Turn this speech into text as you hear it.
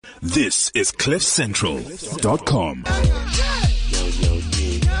This is CliffCentral.com.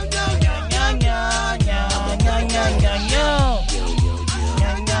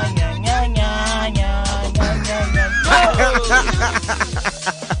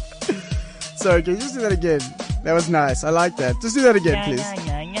 Sorry, can you just do that again? That was nice. I like that. Just do that again, please.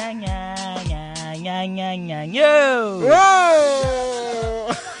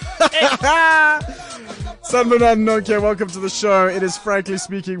 Whoa! Sanbonani Nonke, welcome to the show. It is Frankly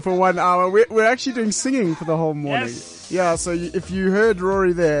Speaking for 1 hour. We're actually doing singing for the whole morning. Yes. Yeah, so if you heard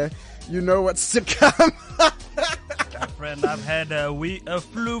Rory there, you know what's to come. Friend, I've had a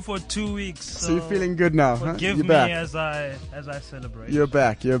flu for 2 weeks. So you're feeling good now, huh? Forgive You're me back. as I celebrate. You're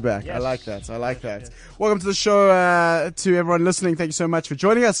back. Yes. I like that. Welcome to the show, to everyone listening. Thank you so much for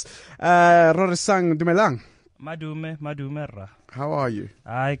joining us. Rorisang Dumelang. Madume ra. How are you?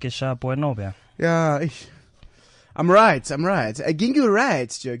 Ay, ke sharp bueno bia. Yeah, I'm right. Gingu right,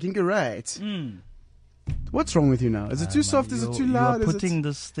 Joe. Gingu right. What's wrong with you now? Is it too soft? Is it too loud? You're putting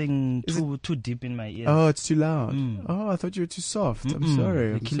this thing too deep in my ear. Oh, it's too loud. Oh, I thought you were too soft. I'm sorry.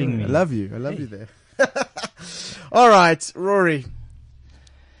 You're killing me. I love you there. All right, Rory.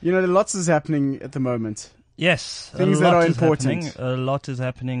 You know, lots is happening at the moment. Yes. Things that are important. A lot is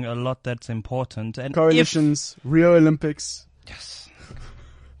happening. A lot that's important. And Coalitions, Rio Olympics. Yes.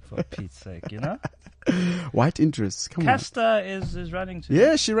 For Pete's sake, you know? White interests. Come Casta is running today.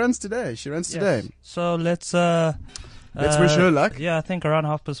 Yeah, she runs today. Today. So let's wish her luck. Yeah, I think around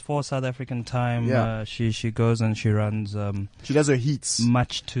 4:30 South African time. Yeah. She goes and she runs. She does her heats.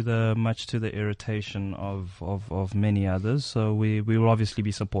 Much to the irritation of many others. So we will obviously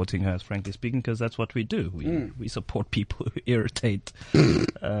be supporting her, frankly speaking, because that's what we do. We support people who irritate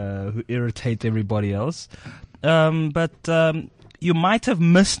everybody else. But you might have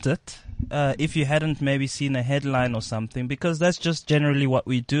missed it. If you hadn't maybe seen a headline or something, because that's just generally what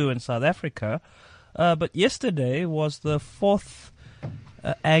we do in South Africa. But yesterday was the 4th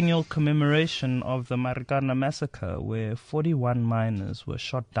annual commemoration of the Marikana massacre, where 41 miners were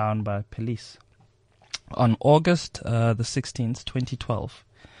shot down by police on August the 16th, 2012.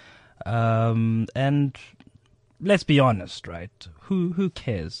 And let's be honest, right? Who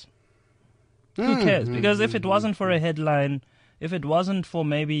cares? Who cares? Because if it wasn't for a headline, if it wasn't for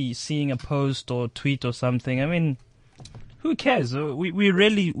maybe seeing a post or tweet or something, I mean, who cares? We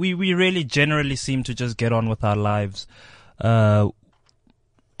really generally seem to just get on with our lives, and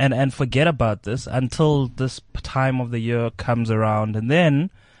forget about this until this time of the year comes around, and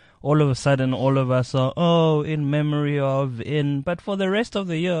then all of a sudden all of us are in memory of but for the rest of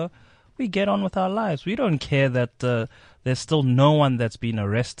the year we get on with our lives. We don't care that there's still no one that's been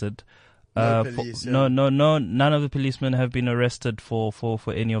arrested. None of the policemen have been arrested for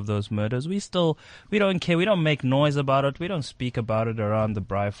any of those murders. We don't care. We don't make noise about it. We don't speak about it around the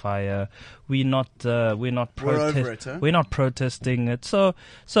braai fire. We're not protesting it. So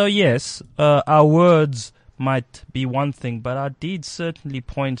yes, our words might be one thing, but our deeds certainly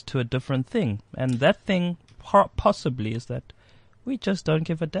point to a different thing. And that thing possibly is that we just don't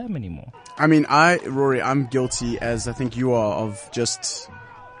give a damn anymore. I mean, Rory, I'm guilty, as I think you are, of just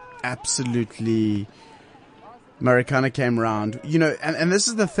absolutely. Marikana came around, you know, and this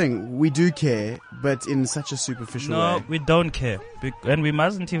is the thing, we do care, but in such a superficial way. No, we don't care, and we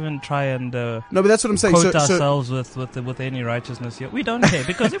mustn't even try and no, but that's what I'm saying. Quote ourselves with any righteousness here. We don't care,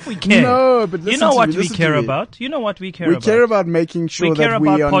 because if we care, no, but you know what we care about. You know what we care about. We care about making sure that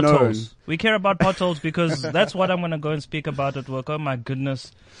we are known. We care about potholes because that's what I'm going to go and speak about at work. Oh my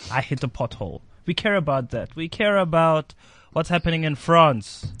goodness, I hit a pothole. We care about that. We care about what's happening in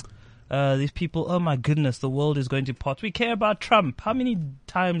France. These people, oh my goodness, the world is going to pot. We care about Trump. How many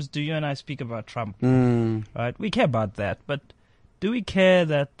times do you and I speak about Trump? Right? We care about that. But do we care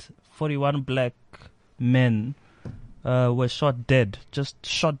that 41 black men were shot dead? Just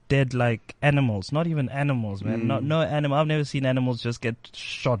shot dead like animals. Not even animals, man. No animal. I've never seen animals just get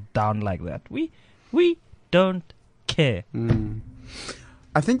shot down like that. We don't care.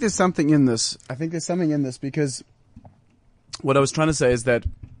 I think there's something in this. Because what I was trying to say is that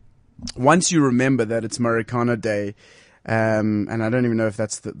once you remember that it's Marikana Day, and I don't even know if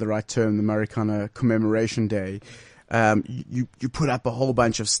that's the right term, the Marikana Commemoration Day, you put up a whole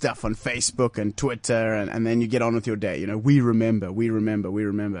bunch of stuff on Facebook and Twitter, and then you get on with your day. You know, we remember.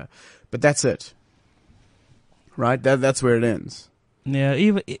 But that's it. Right? That's where it ends. Yeah,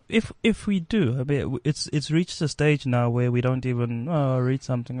 even if we do, I mean, it's reached a stage now where we don't even read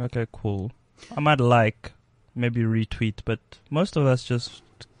something. Okay, cool. I might maybe retweet, but most of us just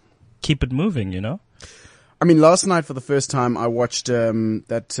keep it moving, you know? I mean, last night for the first time, I watched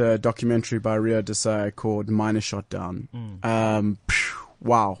that documentary by Rio Desai called Miner Shot Down.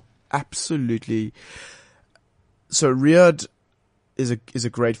 Wow. absolutely. So Riyadh is a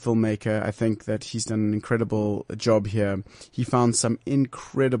great filmmaker. I think that he's done an incredible job here. He found some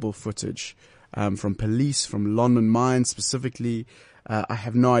incredible footage from police, from London Mines specifically. I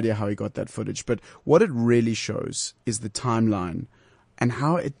have no idea how he got that footage, but what it really shows is the timeline and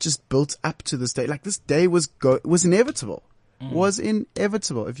how it just built up to this day. Like, this day was inevitable. Was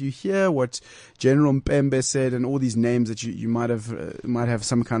inevitable. If you hear what General Mpembe said and all these names that you might have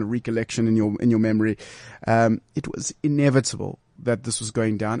some kind of recollection in your memory, it was inevitable that this was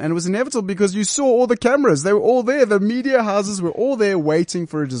going down. And it was inevitable because you saw all the cameras. They were all there. The media houses were all there waiting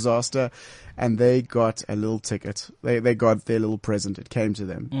for a disaster, and they got a little ticket. They got their little present. It came to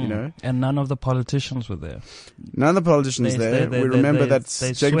them, you know. And none of the politicians were there. None of the politicians there. We remember that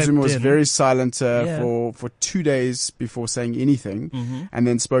Jacob Zuma was very silent for 2 days before saying anything, and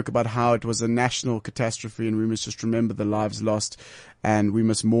then spoke about how it was a national catastrophe and we must just remember the lives lost and we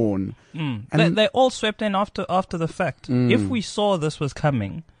must mourn. And they all swept in after the fact. If we saw this was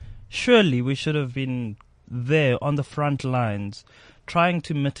coming, surely we should have been there on the front lines trying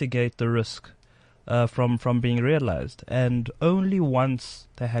to mitigate the risk from being realized. And only once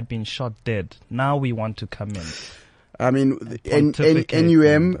they had been shot dead, now we want to come in. I mean,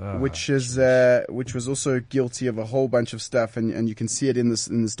 NUM, which was also guilty of a whole bunch of stuff, and you can see it in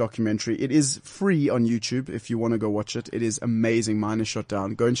this documentary. It is free on YouTube if you want to go watch it. It is amazing. Mine is shot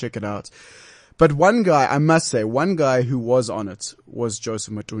down. Go and check it out. But one guy, I must say, who was on it was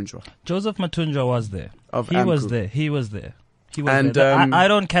Joseph Matunjwa. Joseph Matunjwa was there. He was there. And I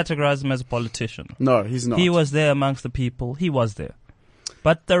don't categorize him as a politician. No, he's not. He was there amongst the people. He was there.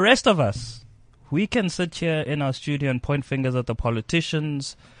 But the rest of us, we can sit here in our studio and point fingers at the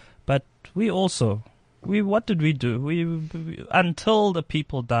politicians, but what did we do? We until the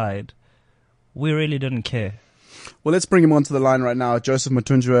people died, we really didn't care. Well, let's bring him onto the line right now. Joseph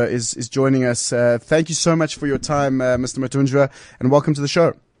Matunjwa is joining us. Thank you so much for your time, Mr. Matunjwa, and welcome to the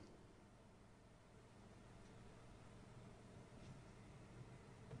show.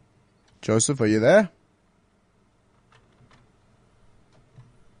 Joseph, are you there?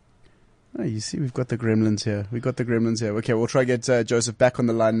 Oh, you see, we've got the gremlins here. Okay, we'll try to get Joseph back on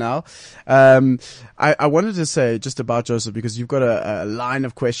the line now. I wanted to say just about Joseph, because you've got a line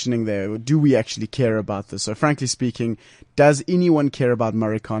of questioning there. Do we actually care about this? So frankly speaking, does anyone care about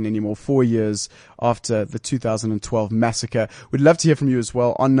Marikana anymore 4 years after the 2012 massacre? We'd love to hear from you as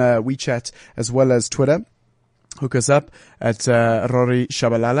well on WeChat as well as Twitter. Hook us up at Rory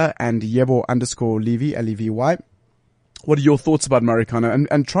Shabalala and Yebo_Levy, Levy. What are your thoughts about Marikana?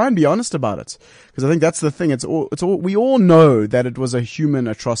 And try and be honest about it. Because I think that's the thing. We all know that it was a human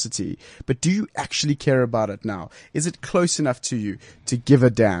atrocity. But do you actually care about it now? Is it close enough to you to give a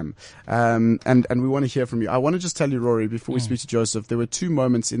damn? And we want to hear from you. I want to just tell you, Rory, before we speak to Joseph, there were 2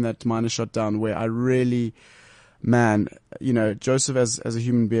 moments in that miner shot down where I really, Joseph as a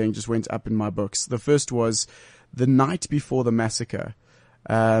human being just went up in my books. The first was the night before the massacre.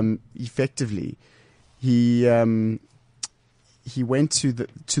 Effectively, he went to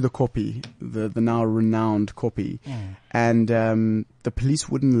the Koppie, the now renowned Koppie, and the police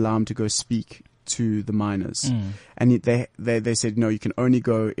wouldn't allow him to go speak to the miners, and they said no, you can only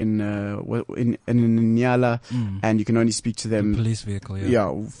go in Nyala, and you can only speak to them. The police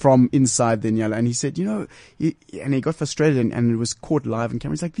vehicle, from inside the Nyala. And he said, and he got frustrated, and it was caught live on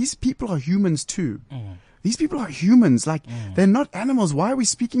camera. He's like, these people are humans too. These people are humans. Like, they're not animals. Why are we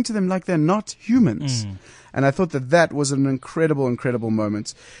speaking to them like they're not humans? And I thought that was an incredible, incredible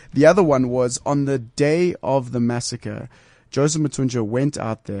moment. The other one was on the day of the massacre. Joseph Matunjwa went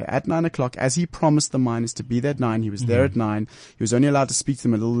out there at 9 o'clock, as he promised the miners to be there at 9. He was there at 9. He was only allowed to speak to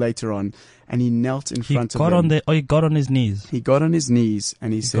them a little later on. And he knelt in front of them. He got on his knees. He got on his knees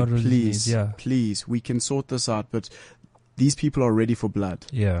and he said, please, we can sort this out. But these people are ready for blood.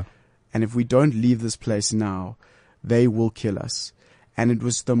 Yeah. And if we don't leave this place now, they will kill us. And it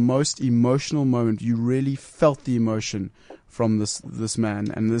was the most emotional moment. You really felt the emotion from this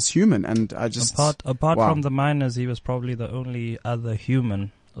man and this human. And I just apart from the miners, he was probably the only other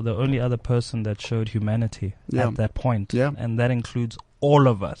human, or the only other person that showed humanity at that point. Yeah. And that includes all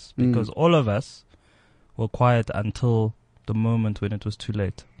of us, because all of us were quiet until the moment when it was too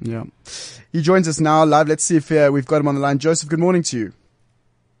late. Yeah. He joins us now live. Let's see if we've got him on the line. Joseph, good morning to you.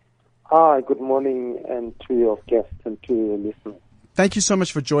 Hi, good morning, and to your guests and to your listeners. Thank you so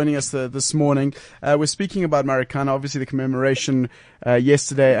much for joining us this morning. We're speaking about Marikana, obviously the commemoration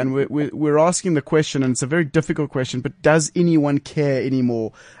yesterday, and we're asking the question, and it's a very difficult question, but does anyone care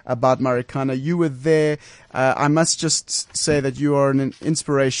anymore about Marikana? You were there. I must just say that you are an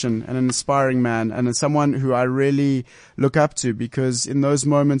inspiration and an inspiring man, and someone who I really look up to, because in those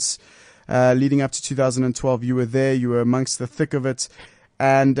moments leading up to 2012, you were there, you were amongst the thick of it.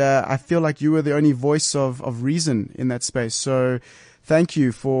 And I feel like you were the only voice of reason in that space. So thank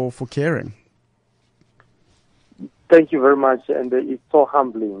you for caring. Thank you very much. And it's so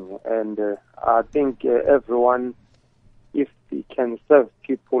humbling. And I think everyone, if we can serve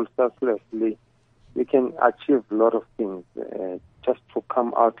people selflessly, we can achieve a lot of things just to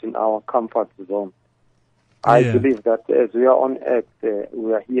come out in our comfort zone. Yeah. I believe that as we are on earth,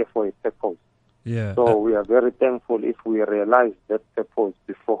 we are here for a purpose. Yeah. So we are very thankful if we realize that purpose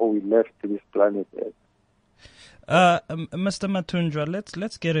before we left this planet Earth. Mr. Mathunjwa,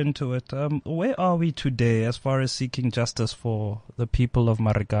 let's get into it. Where are we today as far as seeking justice for the people of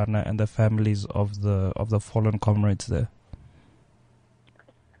Marikana and the families of the fallen comrades there?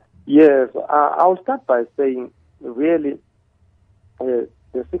 Yes, I'll start by saying, really, the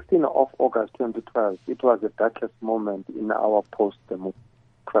 16th of August 2012, it was the darkest moment in our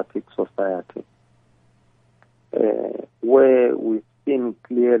post-democratic society, where we've seen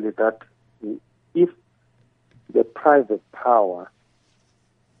clearly that if the private power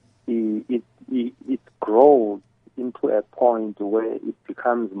it grows into a point where it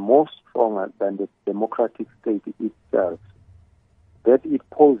becomes more stronger than the democratic state itself, that it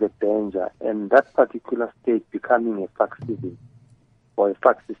poses a danger, and that particular state becoming a fascism or a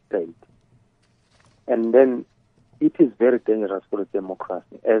fascist state. And then it is very dangerous for a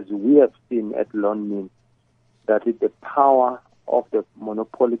democracy, as we have seen at Lonmin, that the power of the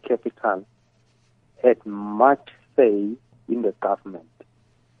monopoly capital had much say in the government,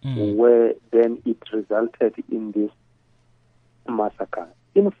 where then it resulted in this massacre.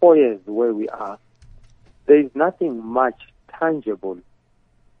 In 4 years where we are, there is nothing much tangible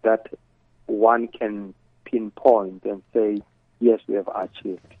that one can pinpoint and say, yes, we have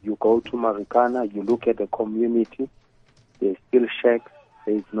achieved. You go to Marikana, you look at the community, there's still shacks,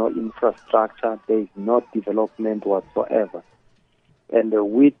 there is no infrastructure, there is no development whatsoever. And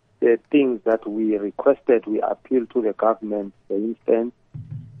with the things that we requested, we appealed to the government, for instance,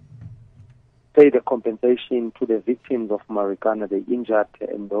 pay the compensation to the victims of Marikana, the injured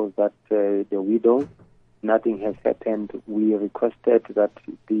and those that the widows. Nothing has happened. We requested that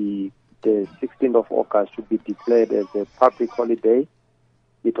the 16th of August should be declared as a public holiday.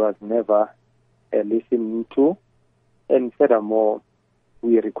 It was never listened to. And furthermore,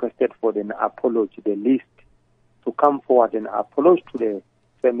 we requested for an apology, the list, to come forward and apologize to the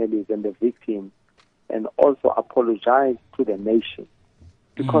families and the victims, and also apologize to the nation.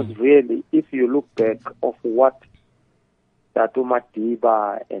 Because really, if you look back of what Tatu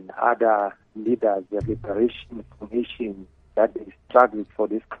Madiba and other leaders, the liberation commission, that they struggled for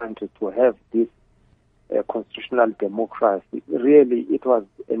this country to have this constitutional democracy, really it was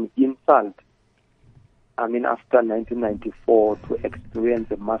an insult. I mean, after 1994, to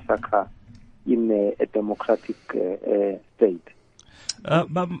experience a massacre in a democratic state.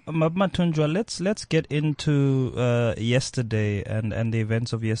 Mathunjwa, let's get into yesterday and the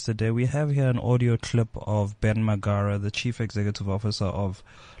events of yesterday. We have here an audio clip of Ben Magara, the Chief Executive Officer of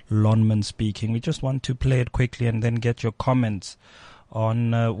Lonmin, speaking. We just want to play it quickly and then get your comments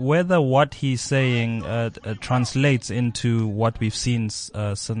on whether what he's saying translates into what we've seen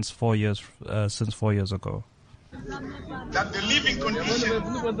since 4 years ago. That the living conditions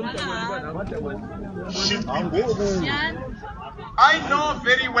should be better. I know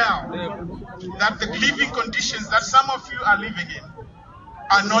very well that the living conditions that some of you are living in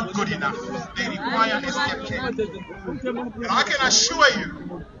are not good enough. They require a step change. And I can assure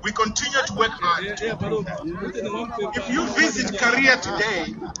you, we continue to work hard to improve that. If you visit Korea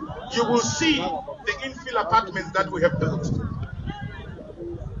today, you will see the infill apartments that we have built.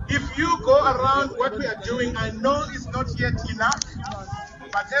 If you go around what we are doing, I know it's not yet enough,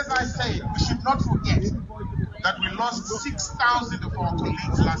 but as I say, we should not forget that we lost 6,000 of our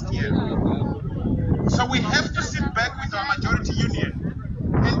colleagues last year. So we have to sit back with our majority union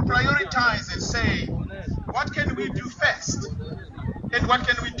and prioritize and say, what can we do first? And what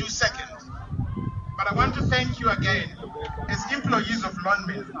can we do second? But I want to thank you again, as employees of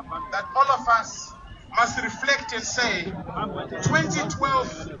Lonmin, that all of us must reflect and say,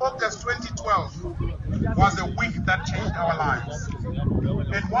 2012, August 2012, was a week that changed our lives.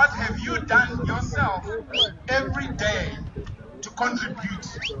 And what have you done yourself every day to contribute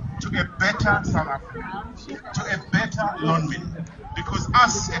to a better South Africa, to a better Lonmin? because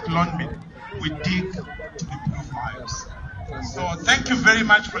us at Lonmin, we dig to improve lives. So thank you very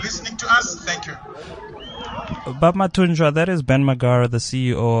much for listening to us. Thank you. Bab Matunjwa, that is Ben Magara, the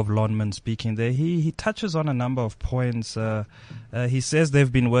CEO of Lonmin, speaking there. He touches on a number of points. He says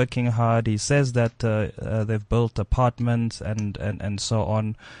they've been working hard. He says that they've built apartments and so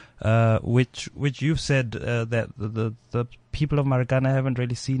on, which you've said that the people of Marikana haven't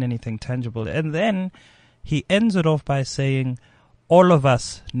really seen anything tangible. And then he ends it off by saying, all of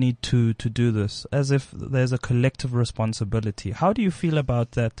us need to do this, as if there's a collective responsibility. How do you feel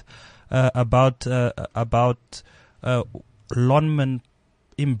about that? About Lonmin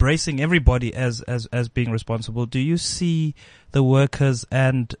embracing everybody as being responsible. Do you see the workers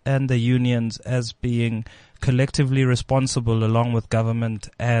and the unions as being collectively responsible, along with government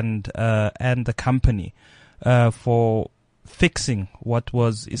and the company, for fixing what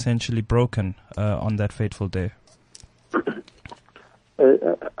was essentially broken on that fateful day?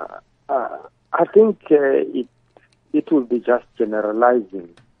 I think it will be just generalizing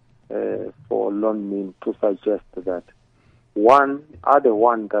for Lonmin to suggest that one are the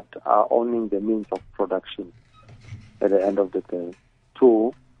ones that are owning the means of production at the end of the day.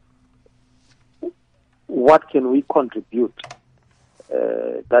 Two, what can we contribute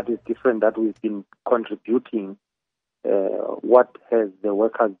that is different that we've been contributing? What has the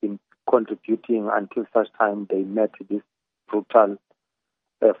workers been contributing until such time they met this brutal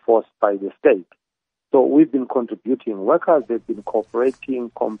force by the state? So we've been contributing. Workers, they've been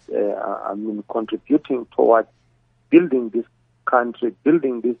cooperating, contributing towards building this country,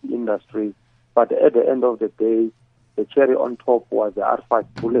 building these industries. But at the end of the day, the cherry on top was the R5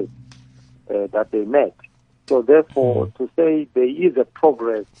 bullet that they met. So therefore, to say there is a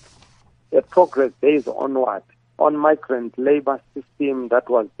progress based on what? On migrant labor system that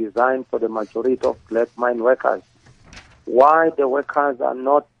was designed for the majority of black mine workers. Why the workers are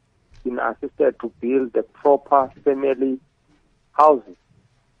not been assisted to build the proper family houses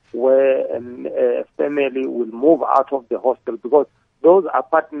where a family will move out of the hostel, because those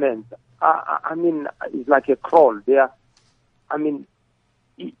apartments it's like a crawl. They are,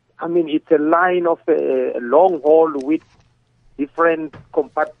 it's a line of a long hall with different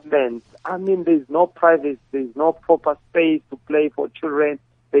compartments. There's no privacy, there's no proper space to play for children,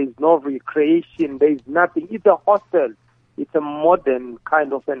 there's no recreation, there's nothing. It's a hostel. It's a modern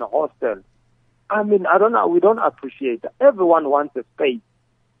kind of an hostel. I don't know. We don't appreciate that. Everyone wants a space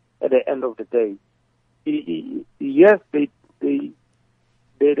at the end of the day. Yes, they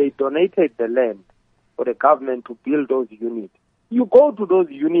donated the land for the government to build those units. You go to those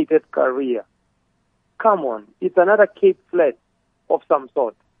units at Korea. Come on. It's another Cape Flat of some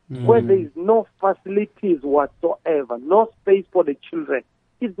sort, where there is no facilities whatsoever, no space for the children.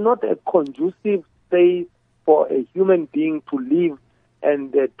 It's not a conducive space for a human being to live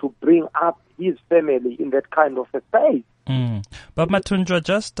and to bring up his family in that kind of a space. But Matunjwa,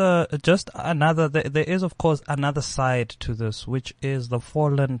 just another, there is of course another side to this, which is the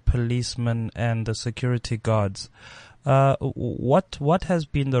fallen policemen and the security guards. What has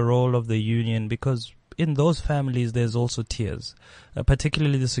been the role of the union? Because in those families there's also tears,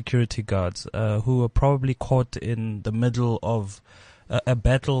 particularly the security guards, who are probably caught in the middle of a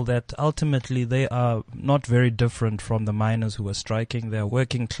battle that ultimately they are not very different from the miners who are striking. They are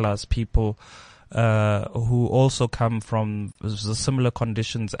working class people who also come from similar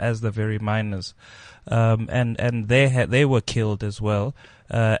conditions as the very miners, and they were killed as well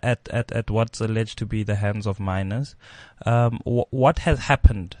at what's alleged to be the hands of miners. What has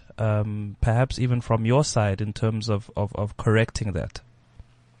happened, perhaps even from your side, in terms of correcting that?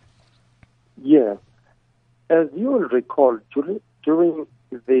 Yes, as you will recall, during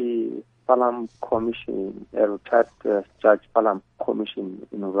the Palam Commission, retired Judge Palam Commission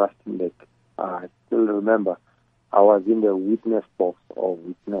in Rustenburg, I still remember I was in the witness box or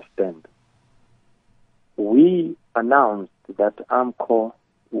witness stand. We announced that AMCO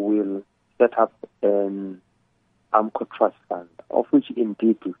will set up an AMCO Trust Fund, of which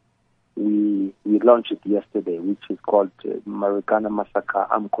indeed we launched it yesterday, which is called Marikana Massacre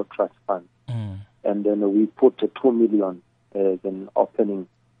AMCO Trust Fund. And then we put 2 million in opening,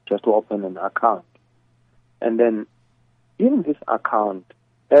 just to open an account. And then in this account,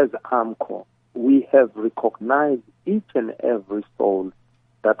 as AMCO, we have recognized each and every soul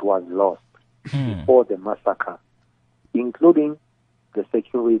that was lost before the massacre, including the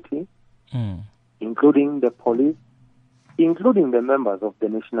security, including the police, including the members of the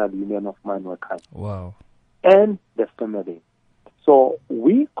National Union of Mine Workers. Wow. And the family. So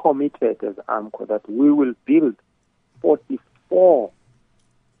we committed as AMCO that we will build 44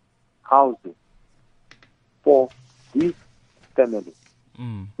 houses for these families.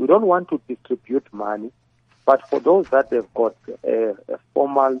 We don't want to distribute money, but for those that have got a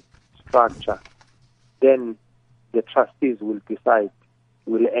formal structure, then the trustees will decide,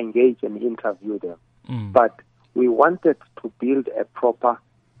 will engage and interview them. But we wanted to build a proper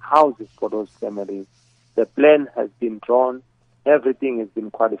houses for those families. The plan has been drawn. Everything has been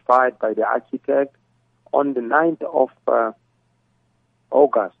qualified by the architect. On the 9th of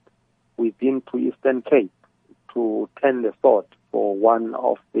August, we've been to Eastern Cape to tend the thought for one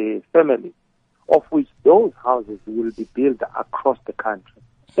of the families, of which those houses will be built across the country.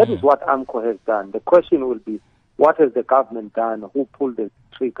 That is what AMCO has done. The question will be, what has the government done? Who pulled the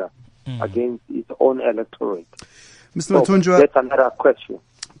trigger against its own electorate? Mr. Mathunjwa, that's another question.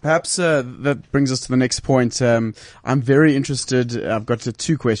 Perhaps that brings us to the next point. I'm very interested. I've got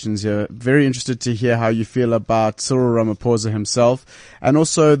two questions here. Very interested to hear how you feel about Cyril Ramaphosa himself, and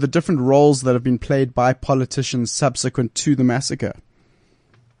also the different roles that have been played by politicians subsequent to the massacre.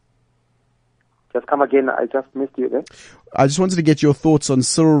 Just come again. I just missed you there. I just wanted to get your thoughts on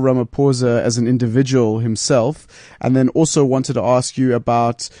Cyril Ramaphosa as an individual himself, and then also wanted to ask you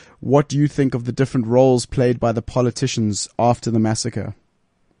about what do you think of the different roles played by the politicians after the massacre?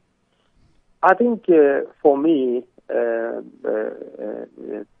 I think for me, the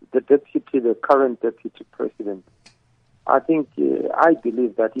current deputy president, I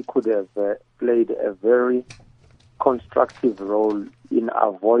believe that he could have played a very constructive role in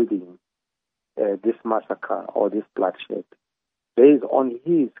avoiding this massacre or this bloodshed, based on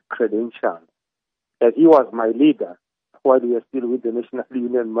his credentials. As he was my leader while we were still with the National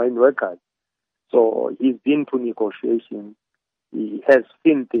Union Mine Workers. So he's been to negotiations, he has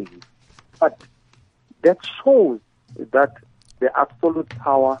seen things. But that shows that the absolute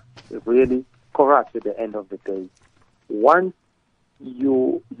power really corrupts at the end of the day. Once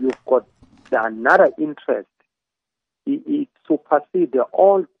you've got another interest, it supersedes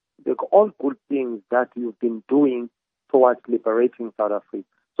all good things that you've been doing towards liberating South Africa.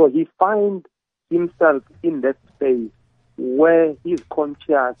 So he finds himself in that space where his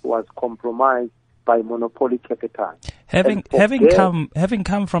conscience was compromised by monopoly capital. Having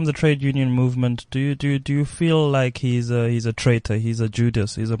come from the trade union movement, do you feel like he's a traitor? He's a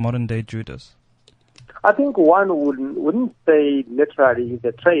Judas. He's a modern day Judas. I think one wouldn't say literally he's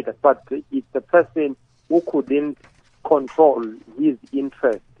a traitor, but it's a person who couldn't control his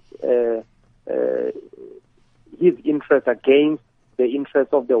interest against the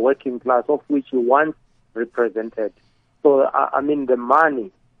interest of the working class, of which he once represented. So the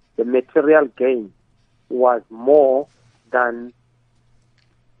money, the material gain was more than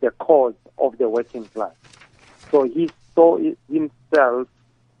the cause of the working class. So he saw himself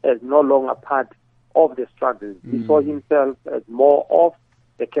as no longer part of the struggle. He saw himself as more of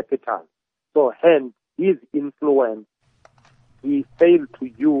the capital. So hence his influence, he failed to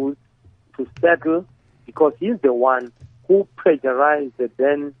use to settle, because he's the one who pressurized the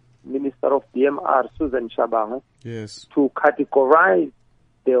then Minister of DMR, Susan Shabangu, to categorize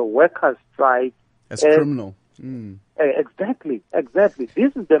the workers' strike as criminal. Exactly.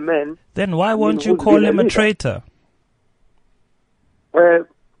 This is the man. Then why won't you call him a traitor?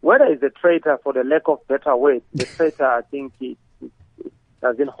 Whether he's a traitor for the lack of better word, the traitor, I think it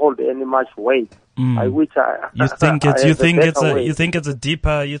doesn't hold any much weight. You think it's a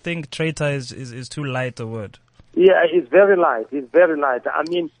deeper. You think traitor is too light a word? Yeah, it's very light. I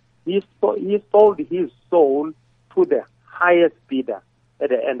mean, he sold his soul to the highest bidder at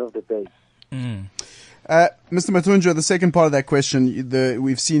the end of the day. Mr. Mathunjwa, the second part of that question,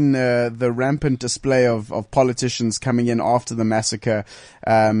 we've seen the rampant display of politicians coming in after the massacre,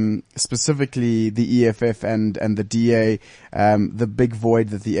 specifically the EFF and the DA. The big void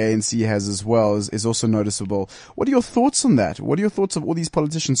that the ANC has as well is also noticeable. What are your thoughts on that? What are your thoughts of all these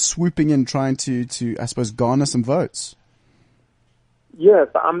politicians swooping in, trying to I suppose, garner some votes? Yes,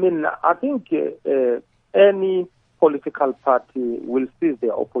 I think any political party will seize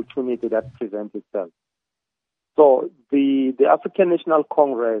the opportunity that presents itself. So the African National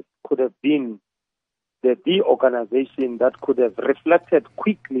Congress could have been the organization that could have reflected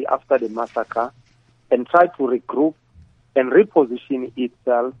quickly after the massacre and tried to regroup and reposition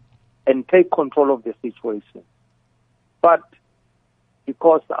itself and take control of the situation. But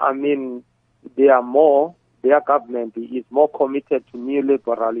because, their government is more committed to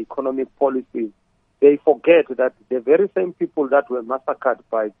neoliberal economic policies, they forget that the very same people that were massacred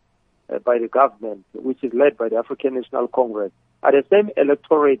by the government, which is led by the African National Congress, are the same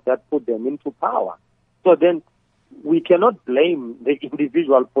electorate that put them into power. So then we cannot blame the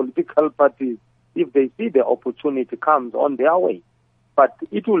individual political parties if they see the opportunity comes on their way. But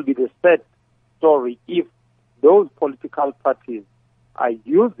it will be the sad story if those political parties are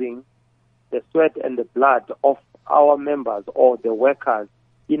using the sweat and the blood of our members or the workers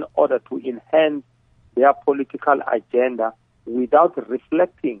in order to enhance their political agenda without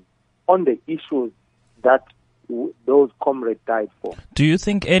reflecting on the issues that those comrades died for. Do you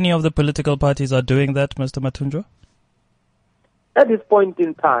think any of the political parties are doing that, Mr. Mathunjwa? At this point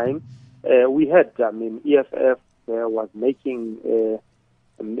in time, we had, EFF was making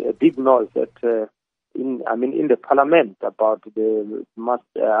a big noise in the parliament about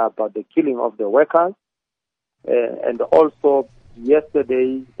the killing of the workers, and also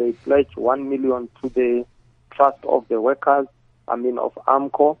yesterday they pledged 1 million to the trust of the workers, of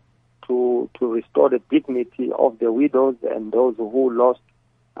AMCO, to restore the dignity of the widows and those who lost,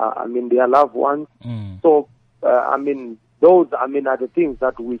 their loved ones. So, those, are the things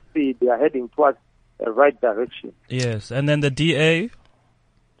that we see they are heading towards the right direction. Yes, and then the DA?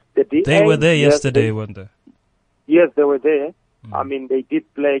 The DA, they were there yesterday, weren't they? Yes, they were there. They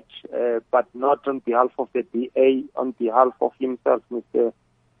did pledge, but not on behalf of the DA, on behalf of himself, Mr.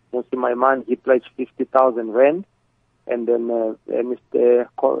 Maiman. He pledged 50,000 rand. And then Mr.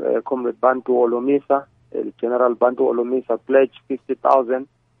 Comrade Bantu Olomisa, General Bantu Olomisa, pledged 50,000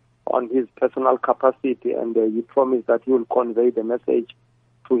 on his personal capacity, and he promised that he will convey the message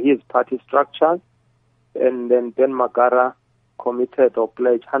to his party structures. And then Ben Magara committed or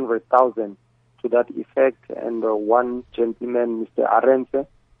pledged 100,000 to that effect, and one gentleman, Mr. Arense,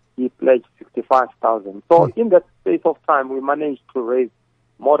 he pledged 65,000. So in that space of time, we managed to raise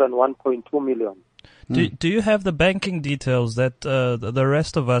more than 1.2 million. Do you have the banking details that the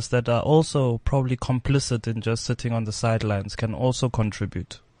rest of us that are also probably complicit in just sitting on the sidelines can also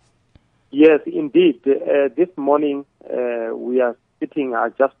contribute? Yes, indeed. This morning we are sitting, I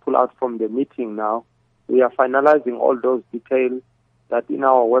just pulled out from the meeting now. We are finalizing all those details that in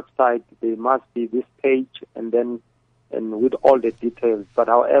our website there must be this page and with all the details. But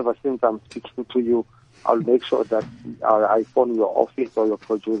however, since I'm speaking to you, I'll make sure that I phone your office or your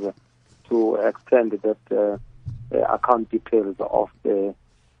producer to extend that account details of the.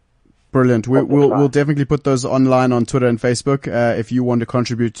 Brilliant. We'll definitely put those online on Twitter and Facebook if you want to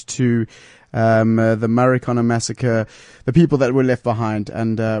contribute to the Marikana massacre, the people that were left behind.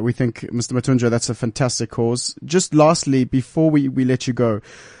 And we think, Mr. Mathunjwa, that's a fantastic cause. Just lastly, before we let you go,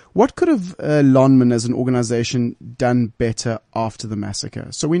 what could have Lonmin as an organization done better after the massacre?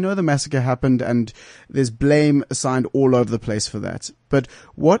 So we know the massacre happened and there's blame assigned all over the place for that. But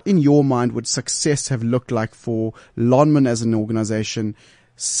what in your mind would success have looked like for Lonmin as an organization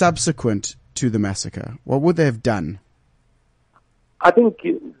subsequent to the massacre? What would they have done? I think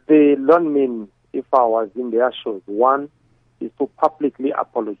the Lonmin, if I was in their shoes, one is to publicly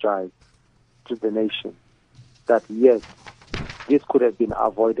apologize to the nation that yes, this could have been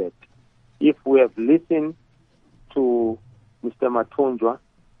avoided. If we have listened to Mr. Mathunjwa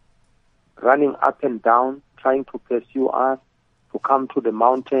running up and down, trying to pursue us to come to the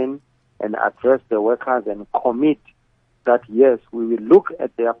mountain and address the workers and commit that yes, we will look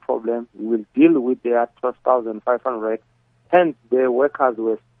at their problem, we will deal with their 12,500. Hence, the workers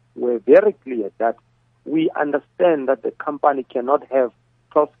were very clear that we understand that the company cannot have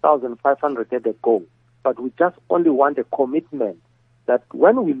 12,500 at the goal, but we just only want a commitment that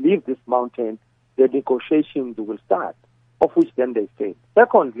when we leave this mountain, the negotiations will start, of which then they failed.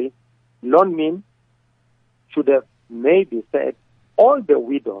 Secondly, Lonmin should have maybe said all the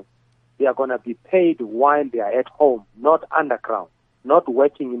widows, they are going to be paid while they are at home, not underground, not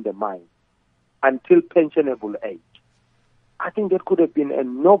working in the mine, until pensionable age. I think that could have been a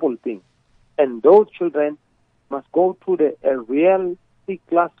noble thing. And those children must go to a real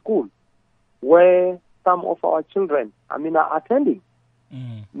C-class school where some of our children, are attending.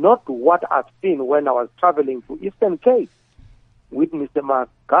 Not what I've seen when I was traveling to Eastern Cape with Mr.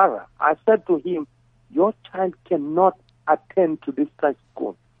 Magara. I said to him, your child cannot attend to this such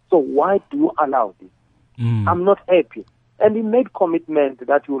school. So why do you allow this? I'm not happy. And he made commitment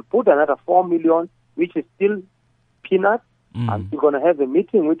that he will put another 4 million, which is still peanuts. I'm still going to have a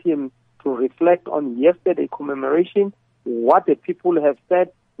meeting with him to reflect on yesterday's commemoration, what the people have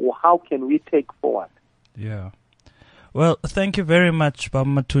said, or how can we take forward. Yeah. Well, thank you very much, Baba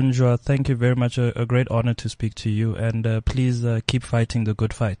Mathunjwa. Thank you very much. A great honor to speak to you. And please keep fighting the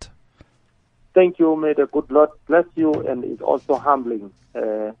good fight. Thank you. May the good Lord bless you. And it's also humbling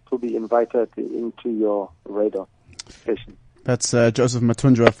to be invited into your radio station. That's Joseph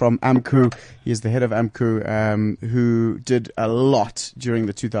Mathunjwa from AMCU. He is the head of AMCU, who did a lot during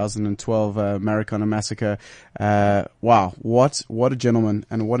the 2012 Marikana massacre. Wow, what a gentleman,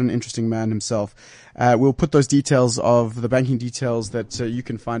 and what an interesting man himself. We'll put those details of the banking details that you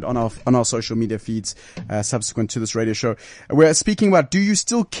can find on our social media feeds subsequent to this radio show. We're speaking about, do you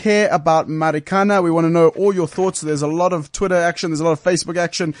still care about Marikana? We want to know all your thoughts. There's a lot of Twitter action. There's a lot of Facebook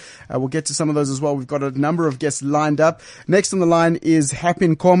action. We'll get to some of those as well. We've got a number of guests lined up. Next on the line is Happy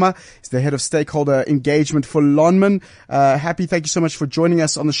Nkoma. He's the head of stakeholder engagement for Lonmin. Happy, thank you so much for joining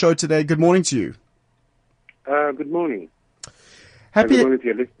us on the show today. Good morning to you. Good morning. Happy. Good morning to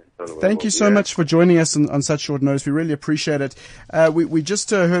your listeners. Thank you so much for joining us on such short notice. We really appreciate it. We just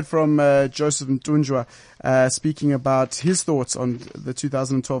heard from Joseph Mathunjwa speaking about his thoughts on the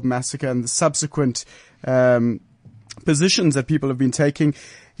 2012 massacre and the subsequent positions that people have been taking.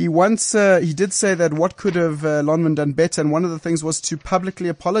 He did say that what could have Lonmin done better, and one of the things was to publicly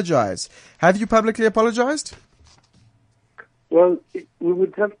apologize. Have you publicly apologized? Well, we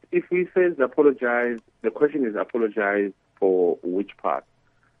would have, if we say apologize, the question is apologize for which part?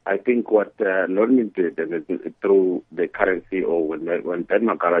 I think what Lonmin did through the currency, or when Ben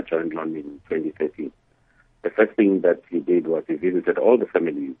Magara joined Lonmin in 2013, the first thing that he did was he visited all the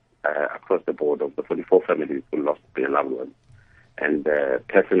families across the board of the 44 families who lost their loved ones, and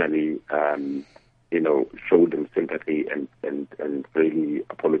personally, showed them sympathy and really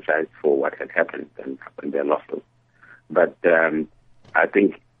apologized for what had happened and their losses. But I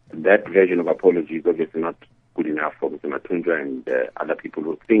think that version of apology is obviously not good enough for Mr. Mathunjwa and other people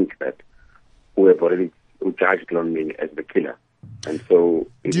who think that who judged Lonmin as the killer. And so,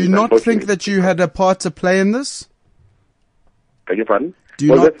 do you not think that you had a part to play in this? Beg your pardon? Do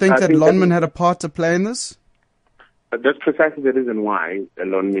you not think that Lonmin had a part to play in this? That's precisely the reason why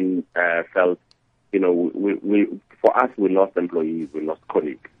Lonmin felt, for us, we lost employees, we lost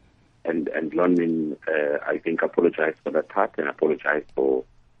colleagues. And Lonmin, I think, apologized for that part and apologized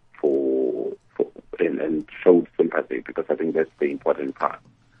and showed sympathy, because I think that's the important part.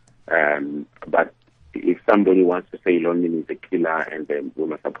 But if somebody wants to say Lonmin is a killer and then we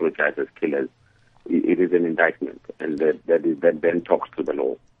must apologize as killers, it is an indictment, and that then talks to the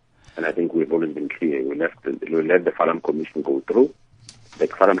law. And I think we've always been clear. We let the Faram Commission go through. The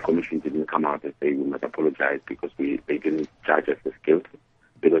Faram Commission didn't come out and say we must apologize because they didn't charge us as guilty.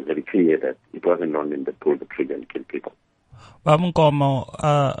 It was very clear that it wasn't Lonmin that pulled the trigger and killed people. Nkoma,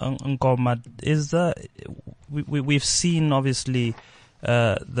 we've seen obviously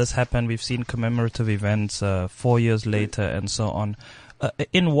this happen. We've seen commemorative events 4 years later and so on.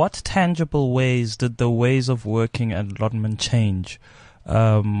 In what tangible ways did the ways of working at Lonmin change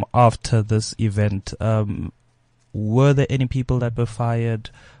after this event? Were there any people that were fired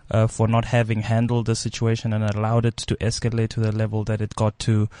for not having handled the situation and allowed it to escalate to the level that it got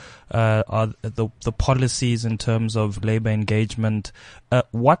to? The policies in terms of labor engagement,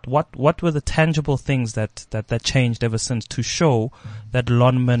 what were the tangible things that changed ever since to show that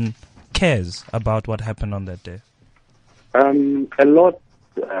Lonmin cares about what happened on that day? A lot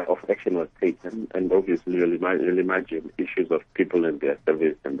of action was taken, and obviously you'll imagine issues of people and their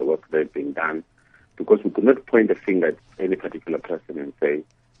service and the work that's being done, because we could not point a finger at any particular person and say,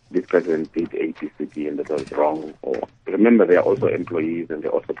 this person did A, B, C, D, and that was wrong. Or remember, they are also employees, and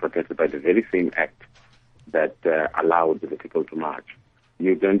they're also protected by the very same act that allowed the people to march.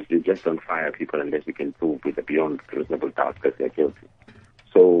 You just don't fire people unless you can prove with a beyond reasonable doubt that they're guilty.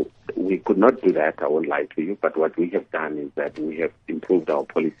 So we could not do that, I won't lie to you, but what we have done is that we have improved our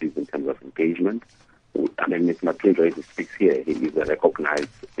policies in terms of engagement. I mean, Mr. Mathunjwa, who speaks here, he is recognized,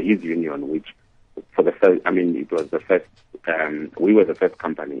 his union, which for the first, it was the first, we were the first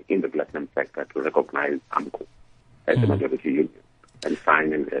company in the platinum sector to recognize AMCU as the majority union and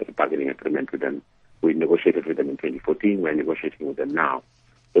sign a bargaining agreement with them. We negotiated with them in 2014, we're negotiating with them now.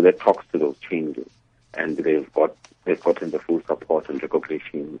 So that talks to those changes. And they've gotten the full support and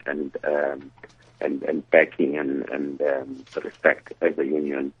recognition and backing and respect as a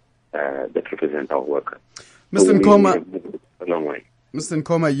union that represents our workers. Mr. Nkoma, a long way. Mr.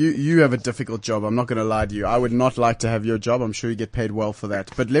 Nkoma, you have a difficult job. I'm not going to lie to you. I would not like to have your job. I'm sure you get paid well for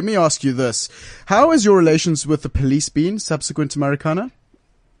that. But let me ask you this. How has your relations with the police been subsequent to Marikana?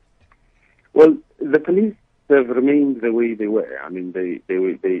 Well, the police have remained the way they were. I mean, they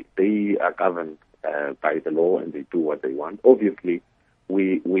are governed by the law, and they do what they want. Obviously,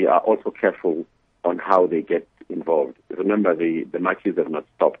 we are also careful on how they get involved. Remember, the marches have not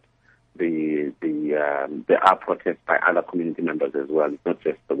stopped. There are protests by other community members as well. It's not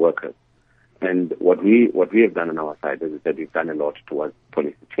just the workers. And what we have done on our side, as I said, we've done a lot towards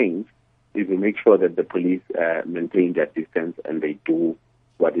policy change. is we make sure that the police maintain their distance and they do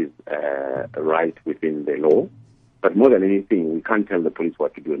what is right within the law. But more than anything, we can't tell the police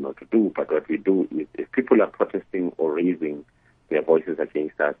what to do and not to do. But what we do is, if people are protesting or raising their voices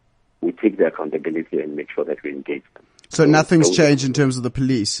against us, we take the accountability and make sure that we engage them. So nothing's changed in terms of the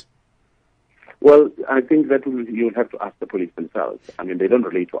police? Well, I think that you'll have to ask the police themselves. I mean, they don't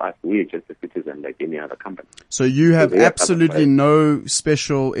relate to us. We're just a citizen like any other company. So you have absolutely no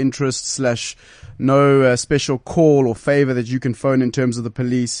special interest / no special call or favor that you can phone in terms of the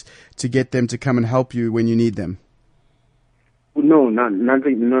police to get them to come and help you when you need them? No,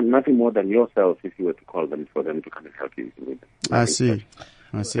 nothing more than yourself if you were to call them for them to come and help you. I see.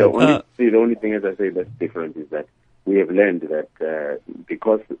 The only thing, as I say, that's different is that we have learned that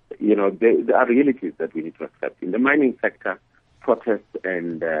because, there are realities that we need to accept. In the mining sector, protests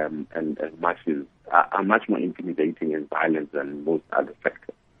and marches are much more intimidating and violent than most other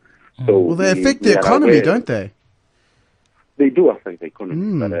sectors. So well, they affect the economy, don't they? They do affect the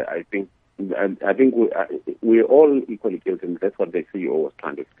economy, but I think we're all equally guilty, and that's what the CEO was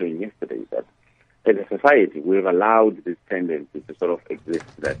trying to explain yesterday, that as a society, we've allowed this tendency to sort of exist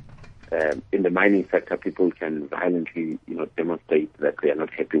that in the mining sector, people can violently, demonstrate that they are not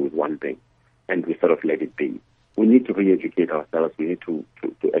happy with one thing, and we sort of let it be. We need to re-educate ourselves. We need to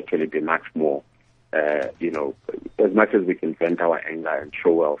actually be much more, as much as we can vent our anger and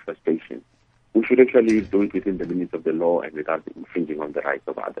show our frustration, we should actually do it within the limits of the law and without infringing on the rights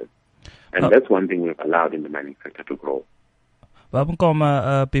of others. And that's one thing we've allowed in the mining sector to grow. Babu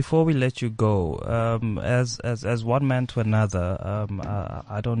Nkomo, before we let you go, as one man to another,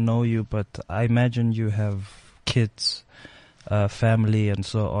 I don't know you, but I imagine you have kids, family, and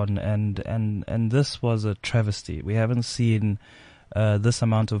so on, and this was a travesty. We haven't seen this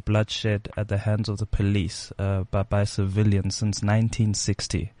amount of bloodshed at the hands of the police by civilians since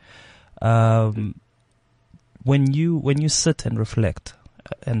 1960. When you sit and reflect,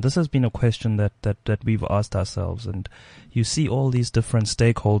 and this has been a question that we've asked ourselves, and you see all these different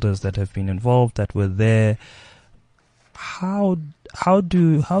stakeholders that have been involved, that were there. How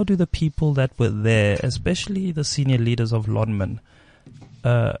do the people that were there, especially the senior leaders of Lonmin,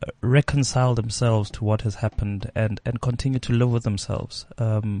 reconcile themselves to what has happened and continue to live with themselves?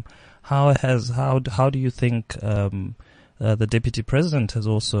 How do you think the deputy president has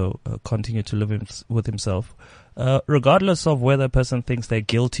also continued to live with himself, regardless of whether a person thinks they're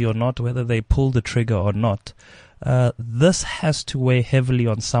guilty or not, whether they pull the trigger or not? This has to weigh heavily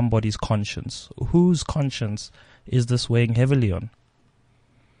on somebody's conscience. Whose conscience is this weighing heavily on?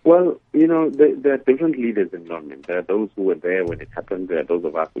 Well, there are different leaders in London. There are those who were there when it happened. There are those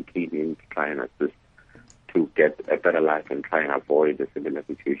of us who came in to try and assist to get a better life and try and avoid a similar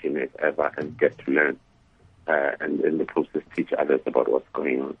situation if ever, and get to learn and in the process teach others about what's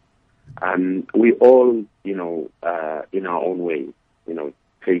going on. We all, in our own way,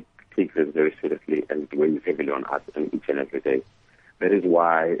 take this very seriously and it weighs heavily on us and each and every day. That is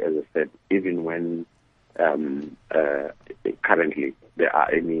why, as I said, even when currently there are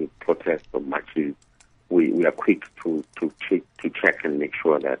any protests or marches, we are quick to check and make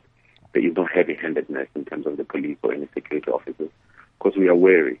sure that there is no heavy-handedness in terms of the police or any security officers, because we are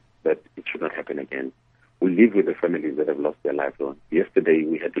wary that it should not happen again. We live with the families that have lost their loved ones. Yesterday,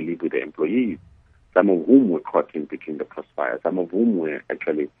 we had to live with the employees, some of whom were caught in between the crossfire, some of whom were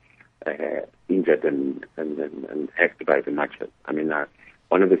actually injured and hacked by the marchers. I mean,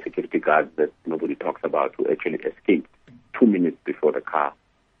 one of the security guards that nobody talks about, who actually escaped 2 minutes before the car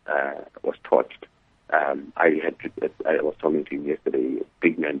was torched. I was talking to him yesterday. A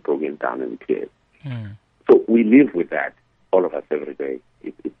big man broke him down in tears. So we live with that, all of us, every day.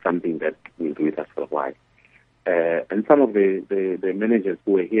 It's something that will be with us for a while. And some of the managers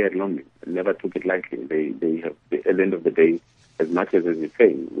who were here at London never took it lightly. They have, at the end of the day, as much as you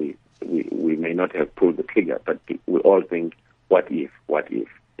say, we may not have pulled the trigger, but we all think, what if?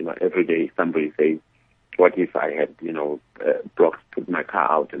 Every day somebody says, what if I had, put my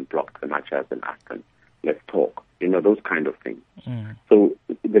car out and blocked the marchers and asked them, let's talk, those kind of things. So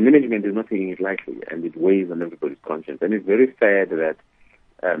the management is not taking it lightly, and it weighs on everybody's conscience. And it's very sad that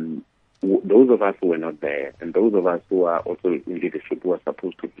those of us who were not there, and those of us who are also in leadership, who are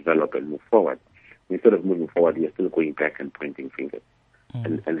supposed to develop and move forward, instead of moving forward, we are still going back and pointing fingers.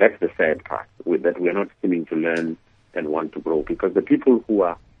 And that's the sad part, that we are not seeming to learn and want to grow, because the people who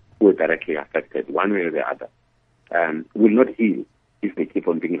are directly affected, one way or the other, will not heal if they keep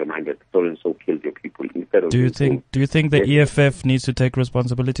on being reminded, so and so killed your people. Instead of do you think the EFF needs to take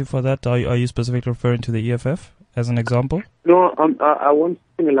responsibility for that? Are you specifically referring to the EFF as an example? No, I won't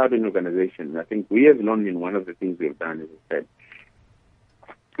single out an organization. I think we as London, one of the things we've done is said,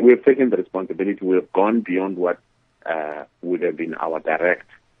 we have taken the responsibility. We have gone beyond what would have been our direct,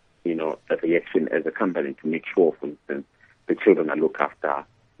 reaction as a company to make sure, for instance, the children are looked after,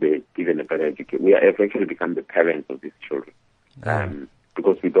 they're given a better education. We have actually become the parents of these children.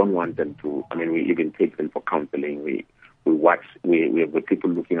 Because we don't want them to, we even take them for counseling. We watch, we have the people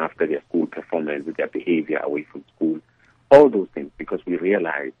looking after their school performance, their behavior away from school, all those things, because we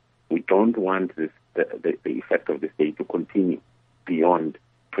realize we don't want the effect of the state to continue beyond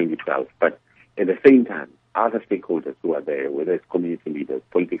 2012. But at the same time, other stakeholders who are there, whether it's community leaders,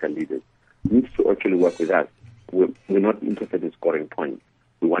 political leaders, need to actually work with us. We're not interested in scoring points.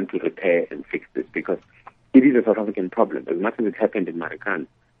 We want to repair and fix this because it is a South African problem. As much as it happened in Marikana,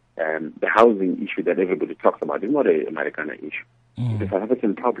 the housing issue that everybody talks about is not a Marikana issue. It's a South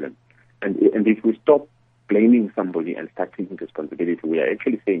African problem. And if we stop blaming somebody and start taking responsibility, we are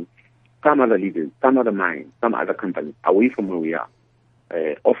actually saying some other leaders, some other mines, some other companies away from where we are,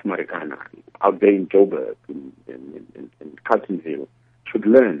 off Marikana, out there in Joburg, in Carltonville, should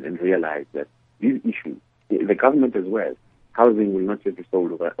learn and realize that these issues, the government as well, housing will not just be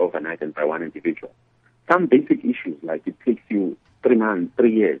solved overnight and by one individual. Some basic issues, like it takes you 3 months,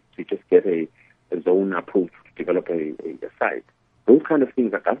 3 years to just get a zone approved to develop a site. Those kind of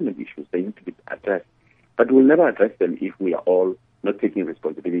things are government issues. They need to be addressed. But we'll never address them if we are all not taking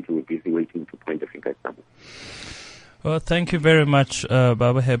responsibility. We're busy waiting to point the finger at someone. Well, thank you very much,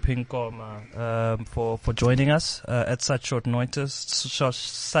 Babahappy Nkomo, for joining us at such short notice.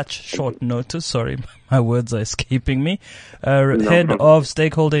 Sorry, my words are escaping me. Head of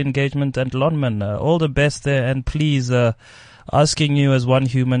Stakeholder Engagement at Lonmin. All the best there, and please, asking you as one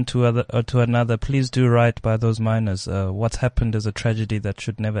human to another, please do right by those miners. What's happened is a tragedy that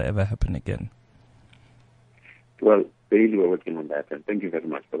should never ever happen again. Well, really, we're working on that, and thank you very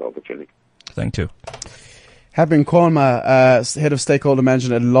much for the opportunity. Thank you. Happy Nkomo, head of stakeholder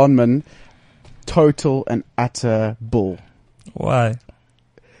management at Lonmin, total and utter bull. Why?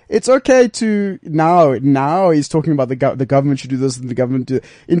 It's okay to now he's talking about the government should do this and the government do.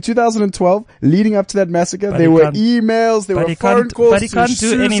 In 2012, leading up to that massacre, there were emails, there were phone calls to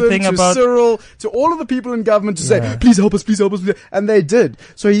Susan, to Cyril, to all of the people in government to say, please help us, and they did.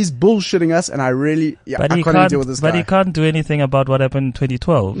 So he's bullshitting us, and I can't deal with this guy. But he can't do anything about what happened in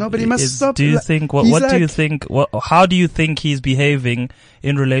 2012. No, but he must stop. Do you think? How do you think he's behaving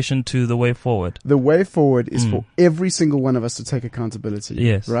in relation to the way forward? The way forward is for every single one of us to take accountability.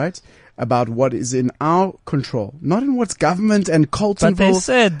 Yes. Right? About what is in our control, not in what's government and Carltonville.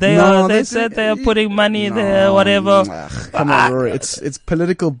 But they said they are putting money there, whatever. Come on, Rory. It's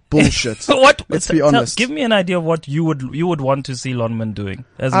political bullshit. Let's be honest. Give me an idea of what you would want to see Lonmin doing.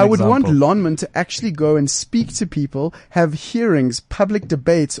 I would want Lonmin to actually go and speak to people, have hearings, public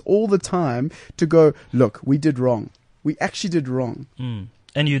debates all the time to go, look, we did wrong. We actually did wrong.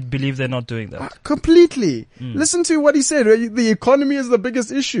 And you believe they're not doing that? Completely. Listen to what he said. The economy is the biggest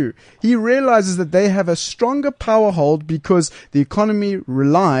issue. He realizes that they have a stronger power hold because the economy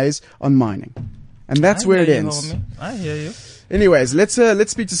relies on mining. And that's where it ends. I hear you. Anyways, let's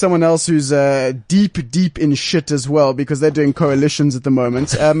speak to someone else who's deep in shit as well, because they're doing coalitions at the moment.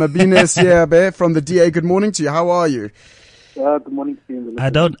 Mabine Siabe from the DA. Good morning to you. How are you? Good morning to you. I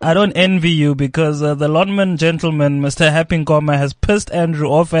don't envy you, because the Lonmin gentleman, Mr. Happy Nkomo, has pissed Andrew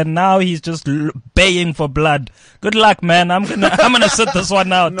off, and now he's just baying for blood. Good luck, man. I'm gonna sit this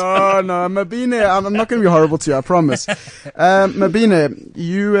one out. No, Mabine, I'm not gonna be horrible to you, I promise. Mabine,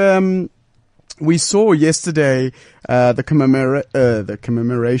 you we saw yesterday the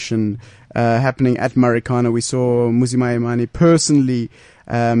commemoration happening at Marikana. We saw Mmusi Maimane personally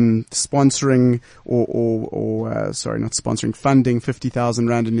funding 50,000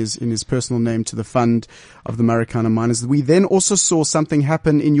 rand in his personal name to the fund of the Marikana miners. We then also saw something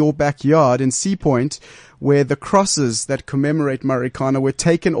happen in your backyard in Sea Point, where the crosses that commemorate Marikana were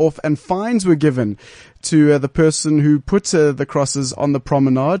taken off and fines were given to the person who put the crosses on the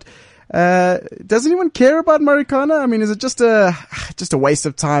promenade. Does anyone care about Marikana? I mean, is it just a waste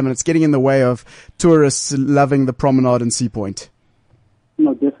of time, and it's getting in the way of tourists loving the promenade in Sea Point?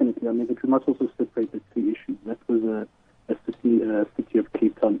 No, definitely. I mean, but we must also separate the two issues. That was a city of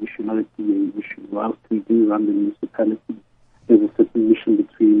Cape Town issue, not a DA issue. Whilst we do run the municipality, there's a certain mission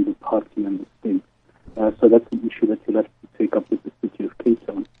between the party and the state. So that's an issue that you'll have to take up with the city of Cape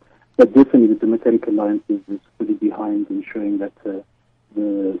Town. But definitely the Democratic Alliance is fully behind ensuring that the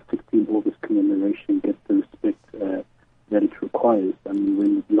 16th August commemoration gets the respect that it requires. I mean,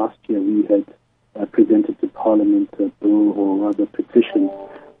 when last year we had presented to Parliament a bill, or rather petition,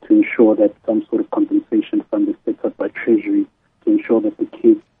 to ensure that some sort of compensation fund is set up by Treasury to ensure that the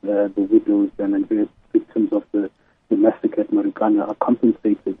kids, the widows, and various victims of the massacre at Marikana are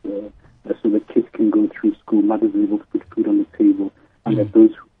compensated so that kids can go through school, mothers are able to put food on the table, and that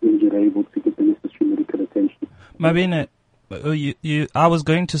those who are injured are able to get the necessary medical attention. Mabine, I was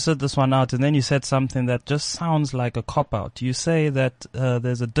going to sit this one out, and then you said something that just sounds like a cop-out. You say that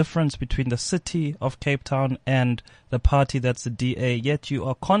there's a difference between the city of Cape Town and the party that's the DA, yet you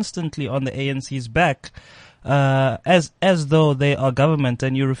are constantly on the ANC's back as though they are government,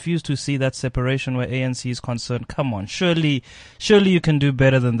 and you refuse to see that separation where ANC is concerned. Come on, surely you can do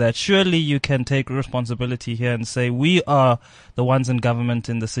better than that. Surely you can take responsibility here and say we are the ones in government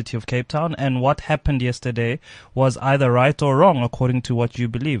in the city of Cape Town, and what happened yesterday was either right or wrong according to what you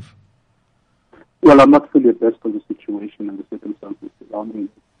believe. Well, I'm not fully abreast of the situation and the circumstances surrounding it,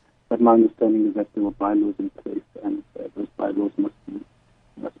 but my understanding is that there were bylaws in place, and those bylaws must be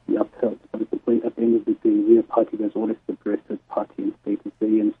upheld. But at the end of the day, we're a party that's always separated party and state. It's the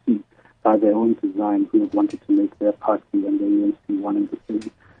ANC, by their own design, who have wanted to make their party and the ANC one and the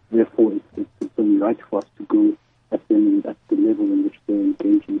same. Therefore, it's only right for us to go at the level in which they're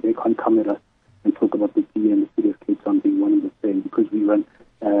engaging. They can't come at us and talk about the DA and the city of Cape Town being one and the same, because we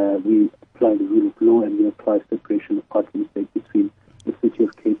apply the rule of law, and we apply separation of party and state between the city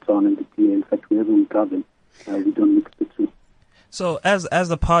of Cape Town and the DA. In fact, wherever we govern, we don't mix the two. So, as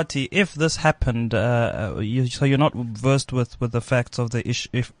a party, if this happened, so you're not versed with the facts of the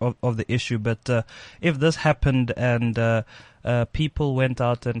issue, but if this happened and people went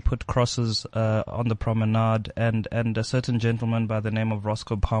out and put crosses on the promenade, and a certain gentleman by the name of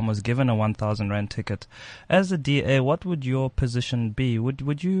Roscoe Palm was given a 1,000 rand ticket, as a DA, what would your position be?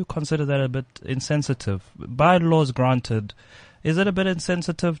 Would you consider that a bit insensitive? Bylaws granted. Is it a bit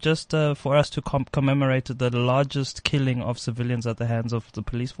insensitive just for us to commemorate the largest killing of civilians at the hands of the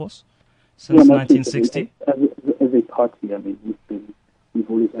police force since 1960? As a party, I mean, we've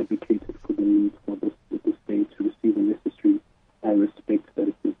always advocated for the need for the state to receive the necessary respect that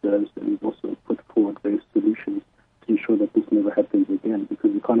it deserves, and we've also put forward various solutions to ensure that this never happens again, because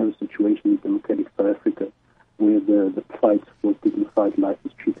we can't have a situation in democratic South Africa where the plight for dignified life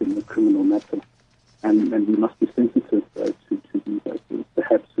is treated in a criminal matter. And we must be sensitive to these ideas.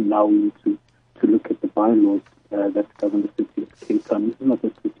 Perhaps now we need to look at the bylaws that govern the city of Cape Town. This is not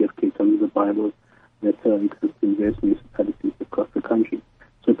the city of Cape Town, these are bylaws that exist in various municipalities across the country.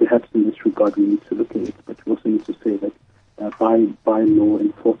 So perhaps in this regard we need to look at it, but we also need to say that by law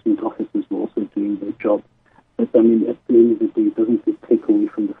enforcement officers were also doing their job. But I mean, at the end of the day, it doesn't take away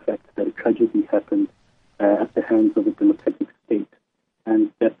from the fact that a tragedy happened at the hands of a democratic state,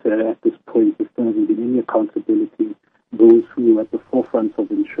 and that at this point there still hasn't been any accountability. Those who were at the forefront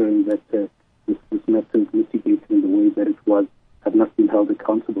of ensuring that this matter is mitigated in the way that it was have not been held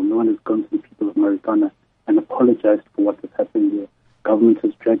accountable. No one has gone to the people of Marikana and apologized for what has happened here. Government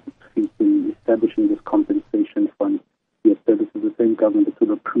has dragged its feet in establishing this compensation fund. Yes, this is the same government that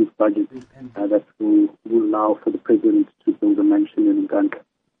will approve budget that will allow for the president to build a mansion in Uganda.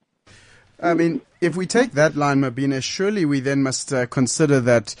 I mean, if we take that line, Mabine, surely we then must consider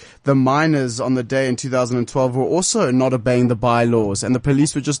that the miners on the day in 2012 were also not obeying the bylaws, and the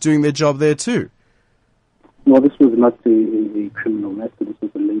police were just doing their job there too. Well, this was not a criminal matter. This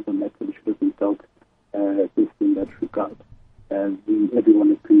was a labor matter which should have been dealt with in that regard.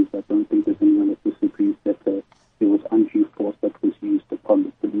 Everyone agrees. I don't think there's anyone that disagrees that there was undue force that was used upon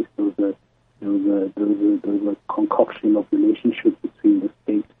the police. There was a concoction of relationships between the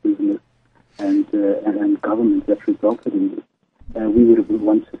state, business, and government that resulted in this. We would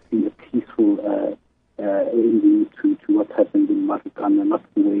want to see a peaceful ending to what happened in Marikana, not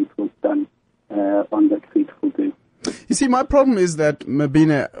the way it was done on that fateful day. You see, my problem is that,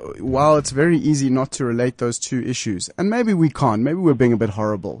 Mabine, while it's very easy not to relate those two issues, and maybe we can't, maybe we're being a bit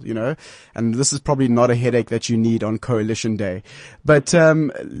horrible, and this is probably not a headache that you need on Coalition Day. But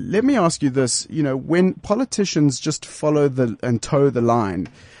let me ask you this, when politicians just follow and toe the line,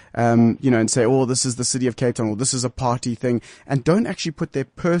 and say, oh, this is the city of Cape Town, or this is a party thing, and don't actually put their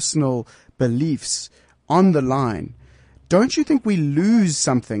personal beliefs on the line, don't you think we lose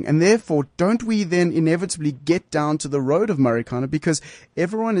something? And therefore, don't we then inevitably get down to the road of Marikana, because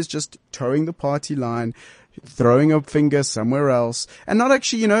everyone is just towing the party line, throwing a finger somewhere else, and not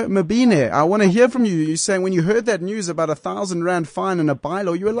actually, Mabine, I want to hear from you. You're saying when you heard that news about 1,000 rand fine and a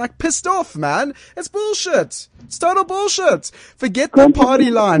bylaw, you were like pissed off, man. It's bullshit. It's total bullshit. Forget the party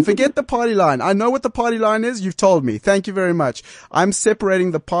line. Forget the party line. I know what the party line is. You've told me. Thank you very much. I'm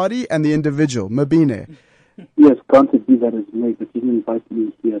separating the party and the individual. Mabine. Yes, granted be that as may, but you didn't invite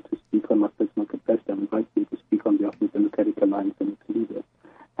me here to speak on my personal capacity. I'm inviting you to speak on behalf of the Democratic Alliance and its leaders.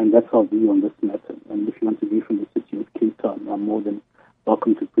 And that's our view on this matter. And if you want to be from the city of Cape Town, I'm more than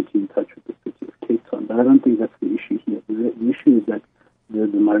welcome to put you in touch with the city of Cape Town. But I don't think that's the issue here. The issue is that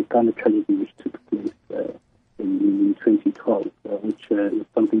Marikana tragedy which took place in 2012, which is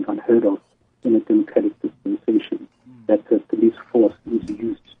something unheard of in a democratic dispensation, that the police force is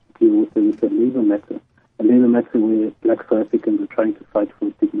used to deal with a labor matter. A labor matter where black South Africans are trying to fight for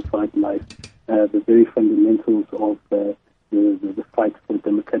a dignified life, the very fundamentals of the fight for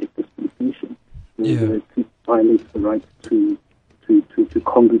democratic dispensation. It violates the right to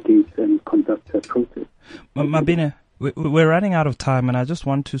congregate and conduct a protest. Mabine, we're running out of time, and I just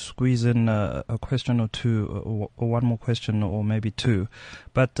want to squeeze in a question or two, or one more question, or maybe two.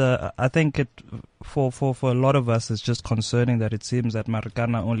 But I think for a lot of us, it's just concerning that it seems that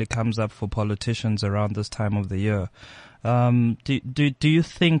Marikana only comes up for politicians around this time of the year. Do you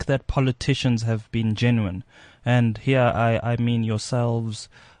think that politicians have been genuine? And here I mean yourselves,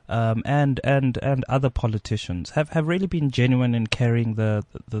 and other politicians have really been genuine in carrying the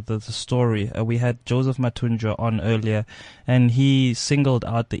story. We had Joseph Mathunjwa on earlier, and he singled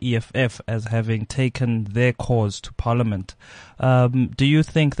out the EFF as having taken their cause to Parliament. Do you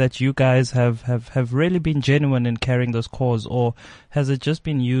think that you guys have really been genuine in carrying this cause, or has it just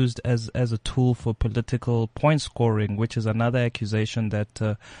been used as a tool for political point scoring, which is another accusation that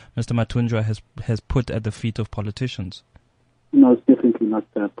Mr. Mathunjwa has put at the feet of politicians? No, it's definitely not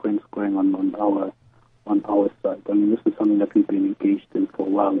point scoring on our side. I mean, this is something that we've been engaged in for a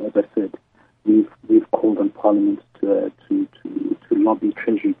while. As I said, we've called on Parliament to lobby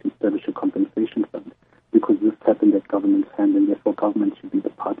Treasury to establish a compensation fund, because this happened at government's hand, and therefore government should be the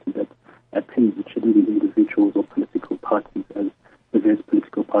party that pays. It shouldn't be individuals or political parties, as the various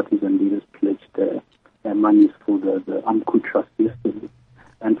political parties and leaders pledged their monies for the AMCU Trust yesterday.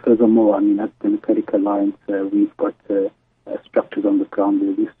 And furthermore, I mean, as Democratic Alliance, we've got structures on the ground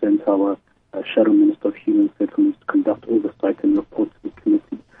where we sent our Shadow Minister of Human Settlements to conduct oversight and report to the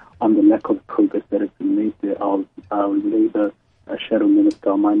committee on the lack of progress that has been made there. Our Labour Shadow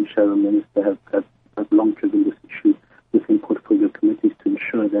Minister, our Mining Shadow Minister have long driven this issue within portfolio committees to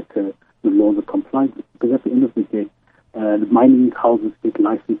ensure that the laws are complied with. Because at the end of the day, the mining houses get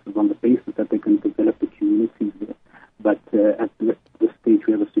licenses on the basis that they can develop the communities there. But at this stage,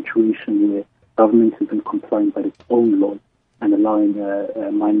 we have a situation where government isn't complying by its own laws and allowing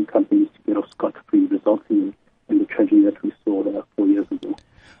mining companies to get off scot-free, resulting in the tragedy that we saw 4 years ago.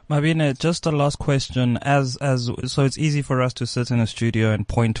 Mabine, just a last question. So it's easy for us to sit in a studio and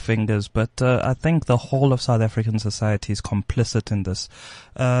point fingers, but I think the whole of South African society is complicit in this.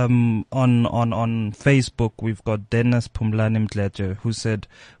 On Facebook, we've got Dennis Pumlani Mdletshe, who said,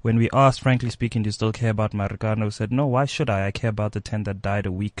 when we asked, frankly speaking, do you still care about Marikana? Who said, no, why should I? I care about the 10 that died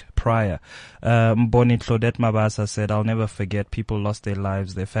a week prior. Mboni Claudette Mabasa said, I'll never forget, people lost their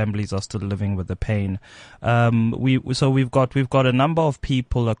lives, their families are still living with the pain. We've got a number of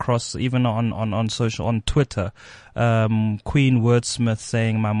people across, even on social, on Twitter, Queen Wordsmith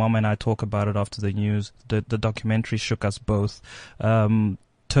saying, my mom and I talk about it after the news. The documentary shook us both.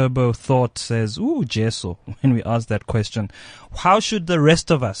 Turbo Thought says, ooh, Jeso, when we ask that question. How should the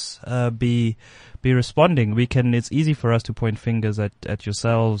rest of us be responding? It's easy for us to point fingers at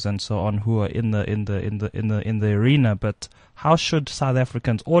yourselves and so on, who are in the arena, but how should South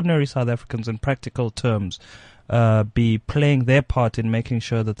Africans, ordinary South Africans in practical terms, be playing their part in making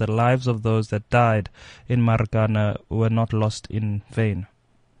sure that the lives of those that died in Marikana were not lost in vain?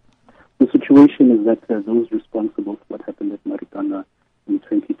 The situation is that those responsible for what happened at Marikana in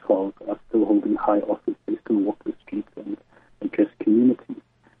 2012 are still holding high office. They still walk the streets and address communities.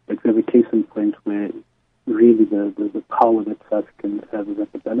 But we have a case in point where really the power that South Africans have is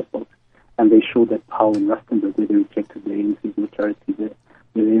at the ballot box. And they showed that power in Rustenburg, where they rejected the ANC's majority there.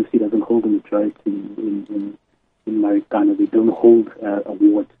 The ANC doesn't hold a majority in Marikana. They don't hold a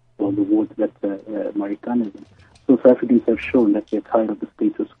ward, or the ward that Marikana is in. So South Africans have shown that they're tired of the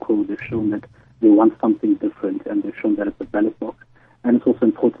status quo. They've shown that they want something different, and they've shown that at the ballot box. And it's also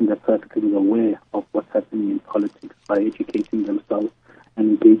important that South Africans are aware of what's happening in politics by educating themselves and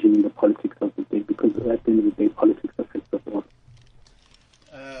engaging in the politics of the day, because at the end of the day, politics affects us all.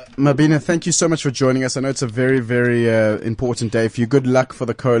 Mabine, thank you so much for joining us. I know it's a very, very important day for you. Good luck for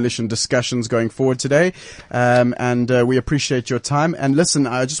the coalition discussions going forward today. And we appreciate your time. And listen,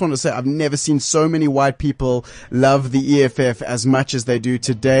 I just want to say I've never seen so many white people love the EFF as much as they do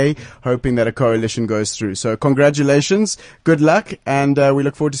today, hoping that a coalition goes through. So congratulations, good luck, and we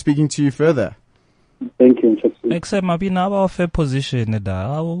look forward to speaking to you further. Thank you, Chapsi. Except maybe now about fair position,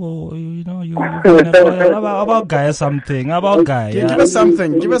 about guy something, about guy. Give us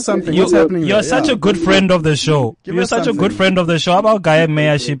something. What's happening? You're such a good friend of the show. Give You're us such a something. good friend of the show. About guy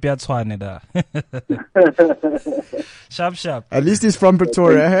mayorship ya Tshwane da. Sharp. At least he's from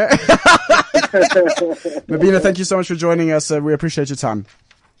Pretoria. Mabina, thank you so much for joining us. We appreciate your time.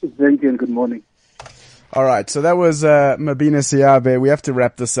 Thank you and good morning. All right, so that was Mabina Siabe. We have to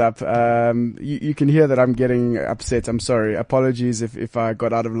wrap this up. You can hear that I'm getting upset. I'm sorry. Apologies if I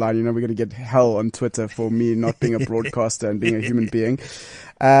got out of line. You know, we're going to get hell on Twitter for me not being a broadcaster and being a human being.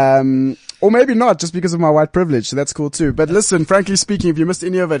 Or maybe not, just because of my white privilege. So that's cool too. But listen, frankly speaking, if you missed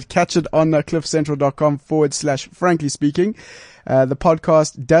any of it, catch it on cliffcentral.com/frankly speaking. The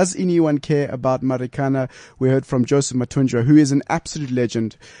podcast, Does Anyone Care About Marikana? We heard from Joseph Matunjwa, who is an absolute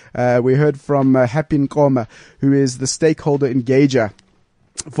legend. We heard from Happy Nkoma, who is the stakeholder engager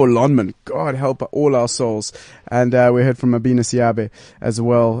for Lonman. God help all our souls. And we heard from Mabina Siabe as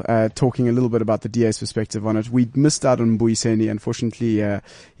well, talking a little bit about the DA's perspective on it. We missed out on Mbuyiseni. Unfortunately,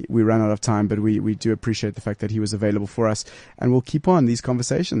 we ran out of time, but we do appreciate the fact that he was available for us. And we'll keep on these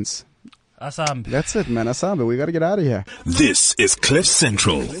conversations. Asambe. That's it, man. Asambe, we got to get out of here. This is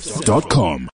cliffcentral.com.